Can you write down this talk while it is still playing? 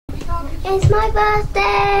It's my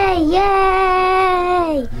birthday!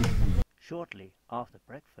 Yay! Shortly after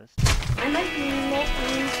breakfast, I'm opening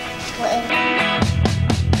mittens.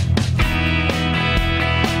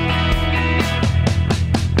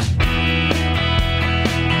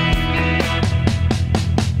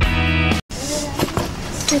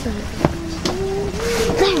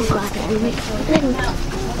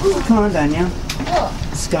 come on Daniel. What?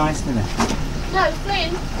 The sky's still there. No,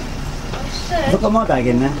 Flynn. Have I got my bag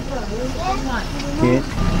in there? Good.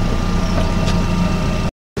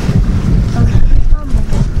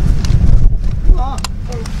 What?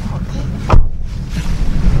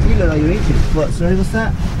 You look like you're eating. What, sorry, what's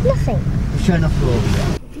that? Nothing. You're showing off the wall.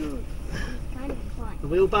 Kind of fun. The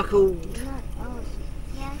wheel buckle.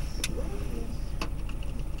 Yes.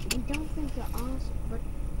 We don't think you're awesome, but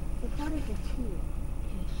you're part of the team.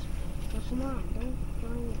 So come on, don't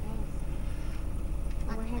join your ass.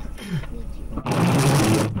 I have to beat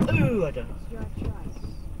you. Ooh, I don't know. It's your choice.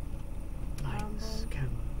 Lights, camera.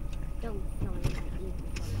 Don't join that evil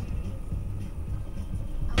fellow.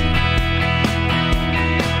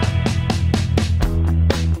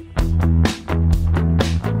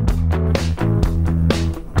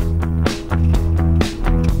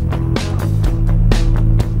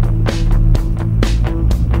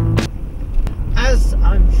 As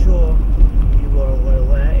I'm sure you are well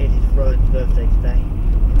aware, it is Rowan's birthday today.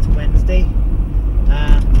 It's Wednesday.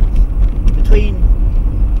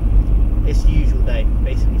 It's the usual day.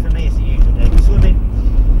 Basically, for me, it's the usual day. We're swimming,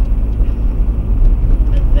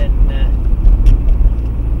 and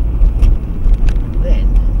then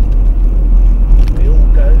we all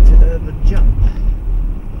go to Urban Jump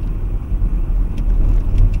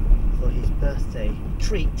for his birthday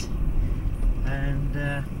treat, and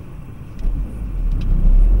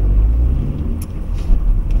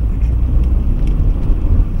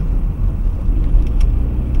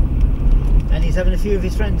he's having a few of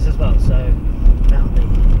his friends as well, so that'll be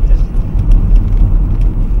interesting.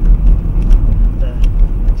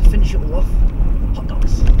 And to finish it all off, hot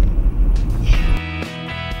dogs.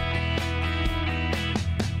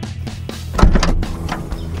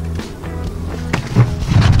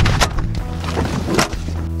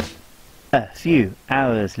 A few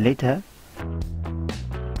hours later.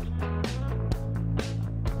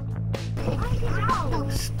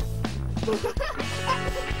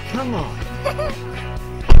 Come on.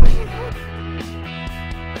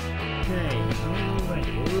 Okay,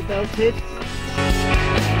 alrighty, all belted.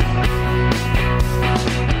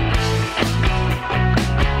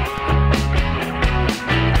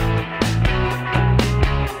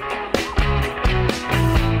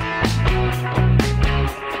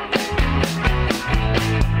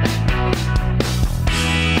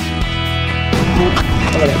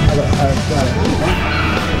 I got it.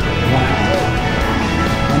 Wow.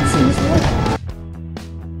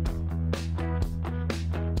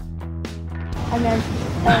 And then,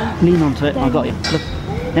 lean onto it, I got you. Look.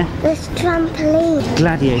 Yeah. this trampoline.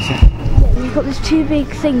 Gladiator. You've got these two big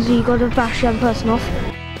things and you've got to bash the other person off.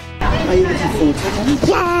 Are you looking forward to it?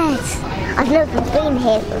 Yes! I've never been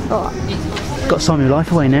here before. Got to sign my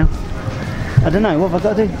life away now. I don't know, what have I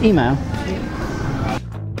got to do? Email?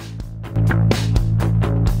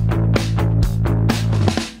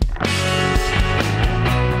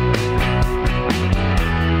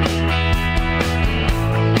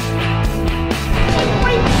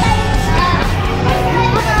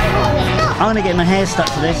 I'm going to get my hair stuck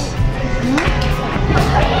to this.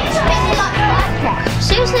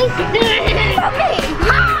 Seriously?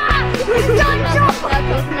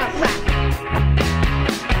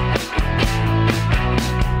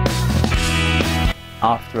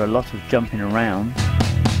 After a lot of jumping around,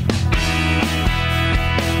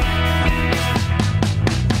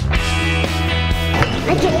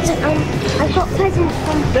 I got presents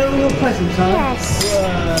from... they're all your presents, aren't Yes.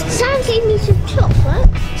 Whoa. Sam gave me some chocolate.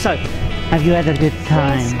 So, have you had a good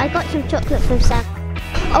time? Yes, I got some chocolate from Sam.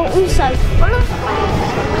 Oh, also,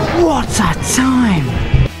 What a time!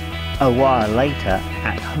 A while later,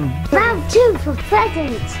 at home. round 2 for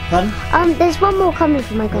presents. Pardon? There's one more coming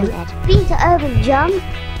from my granddad. Been to Urban Jump,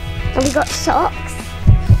 and we got socks.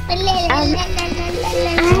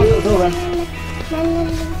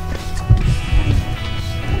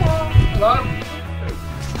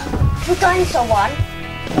 The dinosaur one.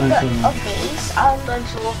 Of these,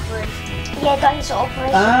 dinosaur operation. Yeah, dinosaur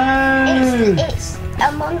operation. Oh! It's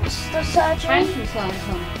a monster surgery.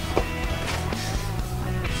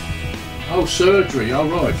 Oh, surgery, all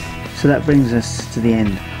right. So that brings us to the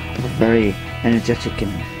end of a very energetic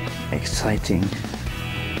and exciting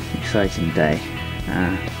day.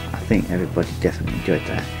 I think everybody definitely enjoyed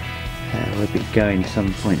that. We'll be going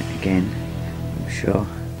some point again, I'm sure.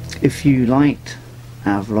 If you liked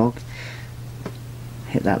our vlog,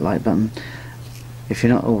 hit that like button. If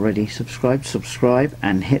you're not already subscribed, subscribe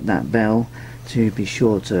and hit that bell to be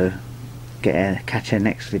sure to catch our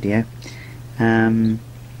next video.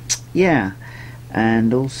 Yeah,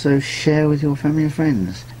 and also share with your family and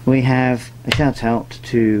friends. We have a shout out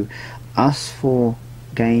to Us for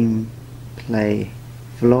Gameplay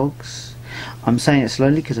Vlogs. I'm saying it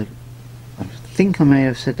slowly because I think I may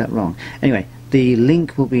have said that wrong. Anyway, the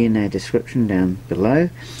link will be in their description down below,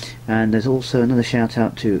 and there's also another shout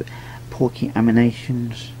out to Porky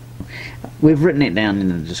Animations. We've written it down in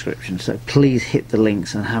the description, so please hit the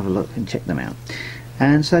links and have a look and check them out.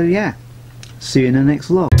 And so yeah, see you in the next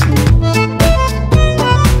vlog.